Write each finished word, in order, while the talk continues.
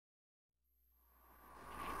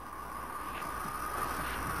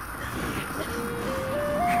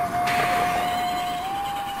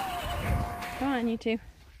two.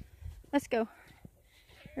 Let's go.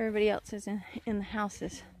 Everybody else is in the house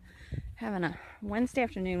is having a Wednesday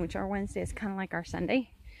afternoon, which our Wednesday is kind of like our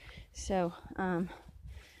Sunday. So,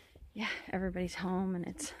 yeah, everybody's home, and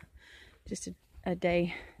it's just a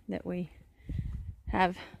day that we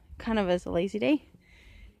have kind of as a lazy day.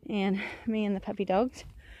 And me and the puppy dogs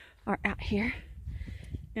are out here,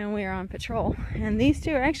 and we are on patrol. And these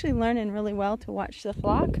two are actually learning really well to watch the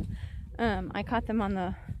flock. I caught them on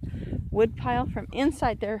the wood pile from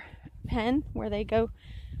inside their pen where they go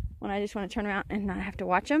when I just want to turn around and not have to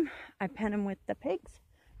watch them. I pen them with the pigs.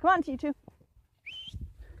 Come on, you two.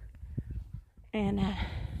 And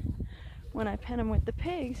when I pen them with the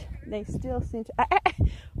pigs, they still seem to...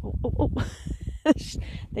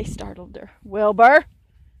 They startled her. Wilbur!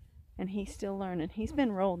 And he's still learning. He's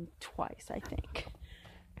been rolled twice, I think.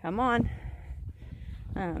 Come on.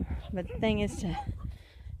 But the thing is to...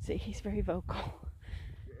 See, he's very vocal.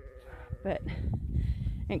 But...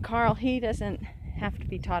 And Carl, he doesn't have to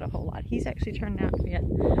be taught a whole lot. He's actually turned out to be a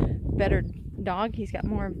better dog. He's got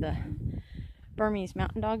more of the Burmese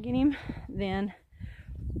mountain dog in him than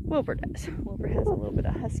Wilbur does. Wilbur has a little bit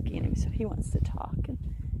of husky in him, so he wants to talk and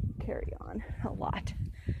carry on a lot.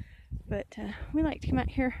 But we like to come out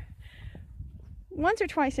here once or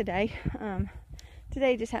twice a day.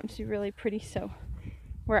 Today just happens to be really pretty, so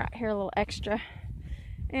we're out here a little extra.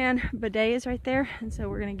 And Bidet is right there, and so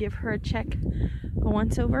we're going to give her a check, a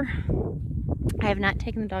once over. I have not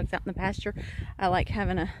taken the dogs out in the pasture. I like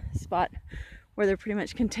having a spot where they're pretty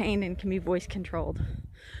much contained and can be voice controlled.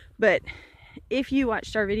 But if you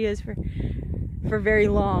watched our videos for very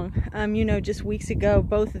long, you know just weeks ago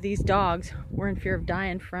both of these dogs were in fear of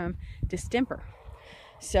dying from distemper.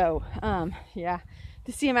 So yeah,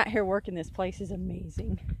 to see them out here working this place is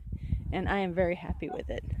amazing, and I am very happy with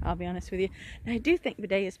it, I'll be honest with you. And I do think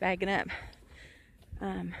Bidet is bagging up.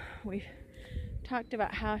 We've talked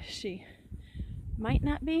about how she might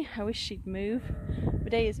not be. I wish she'd move.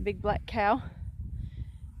 Bidet is a big black cow.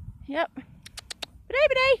 Yep.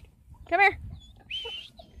 Bidet, come here.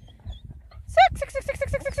 Sick.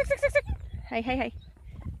 Hey.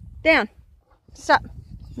 Down. Stop.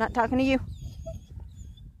 Not talking to you.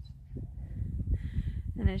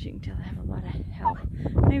 And as you can tell, I have a lot of help.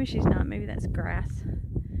 Maybe she's not. Maybe that's grass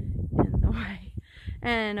in the way.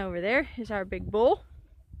 And over there is our big bull.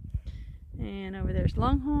 And over there's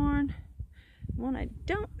Longhorn. One I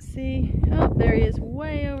don't see. Oh, there he is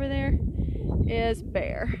way over there. Is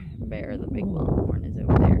Bear. Bear, the big Longhorn, is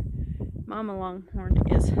over there. Mama Longhorn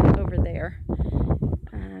is over there.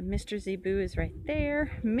 Mr. Zebu is right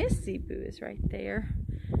there. Miss Zebu is right there.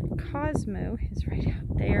 Cosmo is right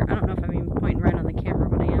out there. I don't know if I'm even pointing right on the camera,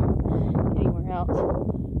 but I am anywhere else.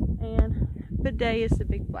 And Bidet is the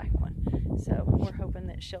big black one. So we're hoping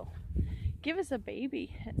that she'll give us a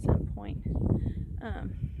baby at some point.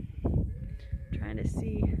 Trying to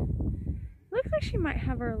see. Looks like she might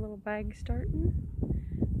have her little bag starting.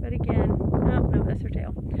 But again, oh, no, that's her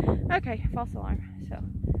tail. Okay, false alarm. So,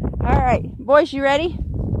 all right, boys, you ready?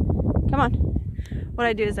 Come on. What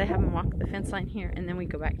I do is I have them walk the fence line here, and then we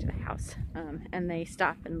go back to the house. And they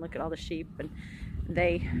stop and look at all the sheep, and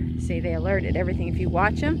they say they alert at everything. If you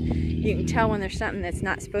watch them, you can tell when there's something that's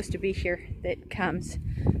not supposed to be here that comes,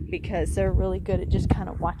 because they're really good at just kind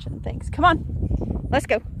of watching things. Come on, let's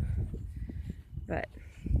go. But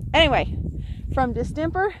anyway, from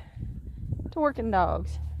distemper to working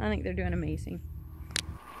dogs, I think they're doing amazing.